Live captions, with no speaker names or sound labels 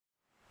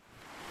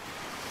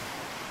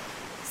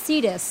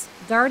Cetus,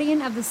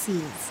 Guardian of the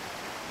Seas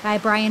by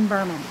Brian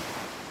Berman.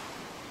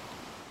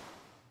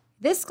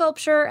 This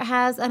sculpture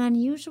has an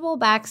unusual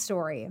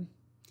backstory.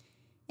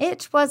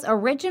 It was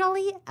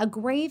originally a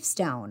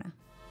gravestone.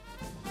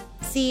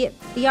 See,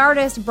 the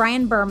artist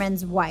Brian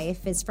Berman's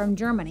wife is from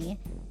Germany,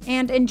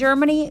 and in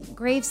Germany,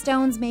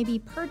 gravestones may be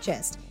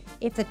purchased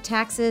if the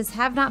taxes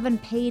have not been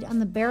paid on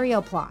the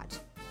burial plot.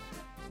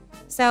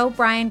 So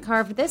Brian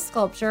carved this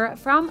sculpture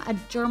from a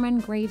German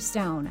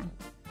gravestone.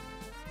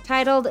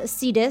 Titled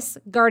Cetus,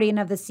 Guardian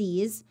of the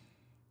Seas,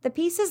 the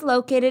piece is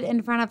located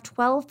in front of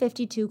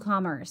 1252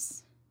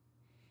 Commerce.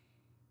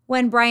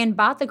 When Brian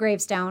bought the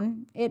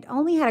gravestone, it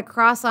only had a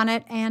cross on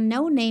it and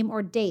no name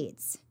or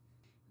dates.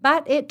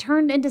 But it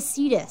turned into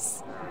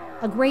Cetus,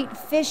 a great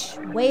fish,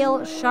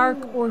 whale,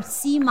 shark, or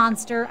sea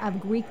monster of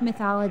Greek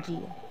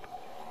mythology.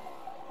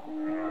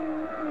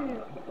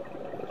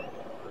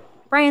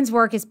 Brian's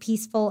work is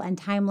peaceful and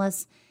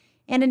timeless,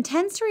 and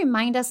intends to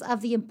remind us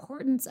of the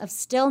importance of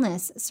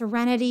stillness,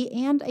 serenity,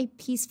 and a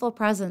peaceful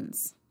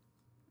presence.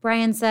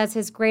 Brian says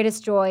his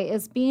greatest joy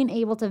is being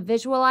able to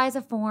visualize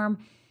a form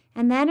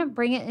and then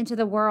bring it into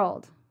the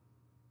world.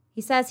 He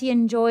says he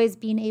enjoys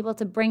being able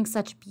to bring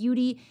such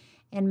beauty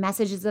and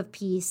messages of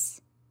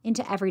peace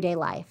into everyday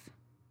life.